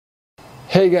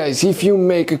Hey guys, if you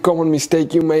make a common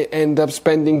mistake, you may end up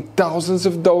spending thousands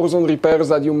of dollars on repairs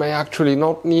that you may actually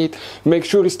not need. Make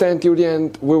sure you stay until the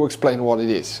end, we'll explain what it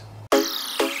is.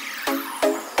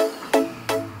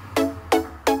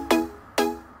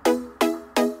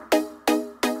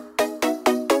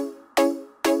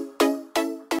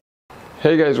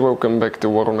 Hey guys, welcome back to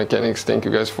World Mechanics. Thank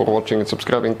you guys for watching and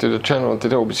subscribing to the channel.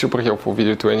 Today will be super helpful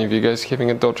video to any of you guys having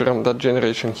a Dodge Ram that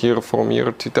generation here from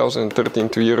year 2013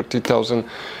 to year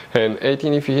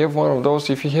 2018. If you have one of those,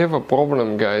 if you have a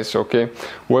problem guys, okay,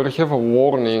 where you have a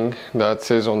warning that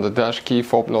says on the dash key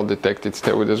fob not detected,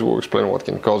 stay with us, we'll explain what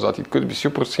can cause that. It could be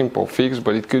super simple fix,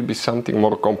 but it could be something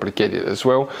more complicated as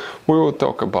well. We will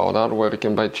talk about that, where you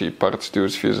can buy cheap parts,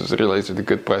 tools, fuses, relays at a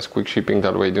good price, quick shipping,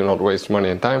 that way you do not waste money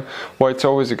and time. It's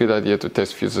always a good idea to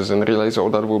test fuses and relays. All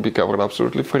that will be covered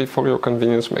absolutely free for your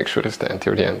convenience. Make sure to stay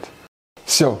until the end.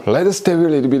 So, let us tell you a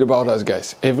little bit about us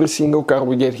guys. Every single car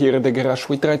we get here at the garage,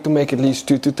 we try to make at least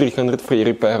 200 to 300 free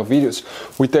repair videos.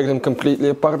 We take them completely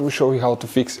apart, we show you how to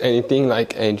fix anything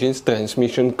like engines,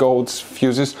 transmission, codes,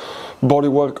 fuses,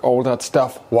 bodywork, all that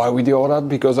stuff. Why we do all that?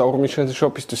 Because our mission at the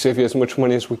shop is to save you as much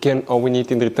money as we can. All we need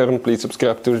in return, please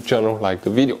subscribe to the channel, like the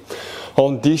video.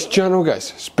 On this channel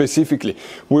guys, specifically,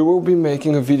 we will be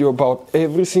making a video about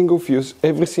every single fuse,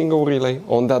 every single relay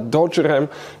on that Dodge Ram.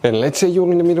 And let's say you're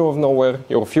in the middle of nowhere,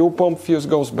 your fuel pump fuse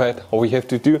goes bad, all we have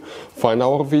to do, find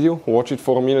our video, watch it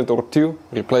for a minute or two,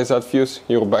 replace that fuse,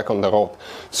 you're back on the road.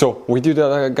 So we do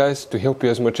that guys to help you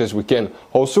as much as we can.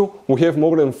 Also, we have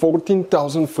more than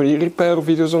 14,000 free repair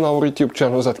videos on our YouTube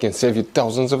channels that can save you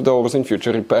thousands of dollars in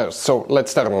future repairs. So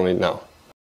let's start on it now.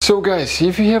 So guys,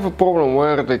 if you have a problem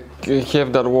where you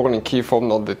have that warning key fob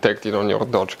not detected on your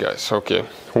Dodge guys, okay,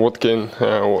 what can,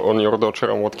 on your Dodge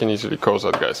Ram, what can easily cause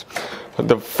that guys?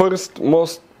 The first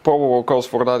most probable cause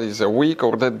for that is a weak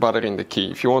or dead battery in the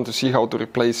key. If you want to see how to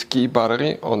replace key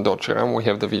battery on Dodge Ram, we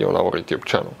have the video on our YouTube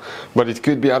channel. But it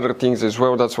could be other things as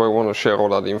well, that's why I want to share all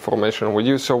that information with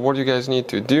you. So what you guys need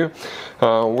to do,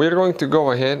 we're going to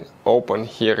go ahead, open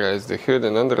here is the hood,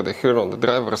 and under the hood on the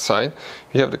driver's side,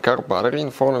 you have the car battery.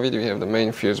 In front of it you have the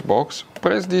main fuse box.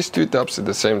 Press these two tabs at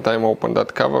the same time, open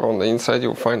that cover. On the inside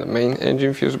you'll find the main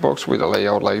engine fuse box with a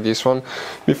layout like this one.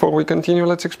 Before we continue,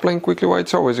 let's explain quickly why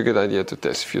it's always a good idea to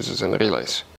test fuses and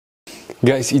relays.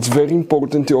 Guys, it's very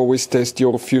important to always test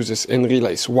your fuses and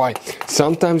relays. Why?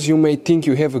 Sometimes you may think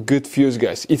you have a good fuse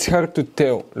guys. It's hard to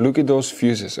tell. Look at those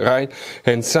fuses, right?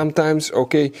 And sometimes,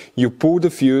 okay, you pull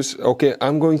the fuse. Okay,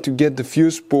 I'm going to get the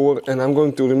fuse puller and I'm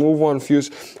going to remove one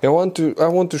fuse. I want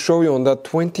to show you on that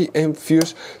 20 amp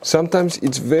fuse. Sometimes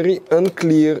it's very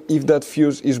unclear if that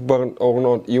fuse is burned or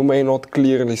not. You may not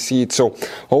clearly see it. So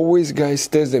always guys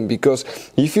test them, because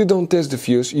if you don't test the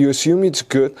fuse, you assume it's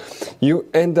good, you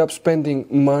end up spending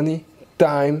money,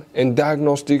 time and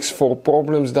diagnostics for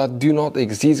problems that do not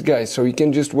exist guys. So you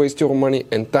can just waste your money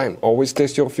and time. Always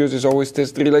test your fuses, always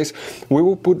test relays. We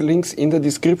will put links in the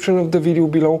description of the video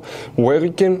below where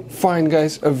you can find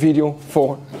guys a video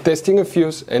for testing a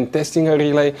fuse and testing a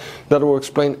relay that will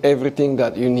explain everything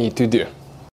that you need to do.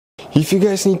 If you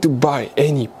guys need to buy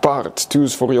any parts,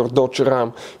 tools for your Dodge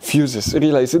Ram, fuses,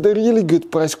 relays at a really good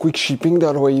price, quick shipping,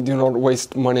 that way you do not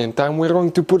waste money and time, we're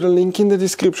going to put a link in the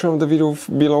description of the video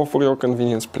below for your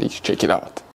convenience. Please check it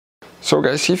out. So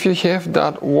guys, if you have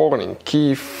that warning,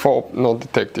 key fob not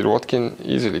detected, what can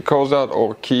easily cause that,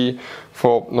 or key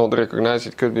fob not recognized?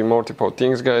 It could be multiple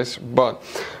things guys, but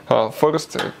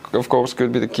first of course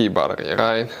could be the key battery,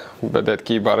 right? But that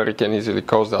key battery can easily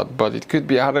cause that, but it could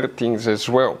be other things as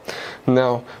well.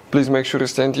 Now please make sure to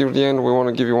stay until the end. We want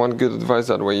to give you one good advice,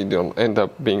 that way you don't end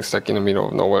up being stuck in the middle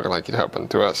of nowhere like it happened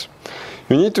to us.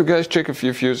 You need to guys check a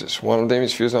few fuses. One of them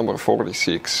is fuse number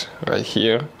 46 right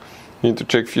here. You need to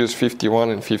check fuse 51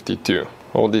 and 52,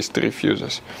 all these three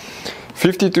fuses.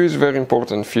 52 is very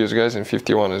important fuse guys, and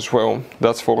 51 as well.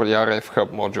 That's for the RF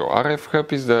hub module. RF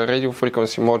hub is the radio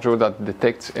frequency module that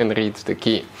detects and reads the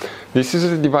key. This is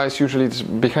a device, usually it's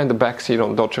behind the back seat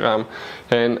on Dodge Ram,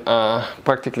 and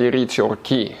practically reads your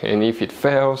key. And if it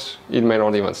fails, it may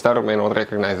not even start, may not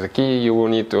recognize the key. You will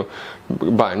need to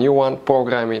buy a new one,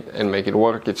 program it and make it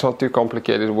work. It's not too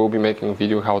complicated. We'll be making a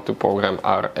video how to program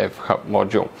RF hub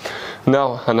module.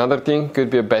 Now another thing could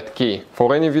be a bad key.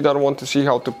 For any of you that want to see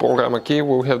how to program a key,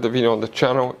 we'll have the video on the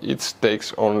channel. It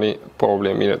takes only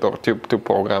probably a minute or two to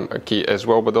program a key as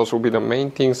well, but those will be the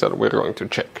main things that we're going to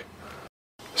check.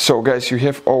 So guys, you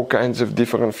have all kinds of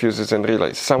different fuses and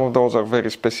relays. Some of those are very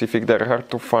specific, they're hard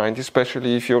to find,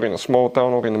 especially if you're in a small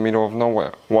town or in the middle of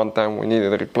nowhere. One time we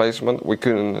needed a replacement, we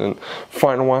couldn't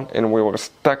find one, and we were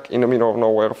stuck in the middle of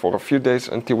nowhere for a few days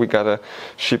until we got a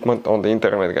shipment on the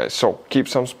internet, guys. So keep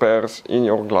some spares in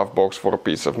your glove box for a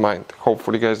peace of mind.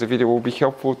 Hopefully guys the video will be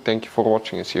helpful. Thank you for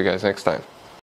watching and see you guys next time.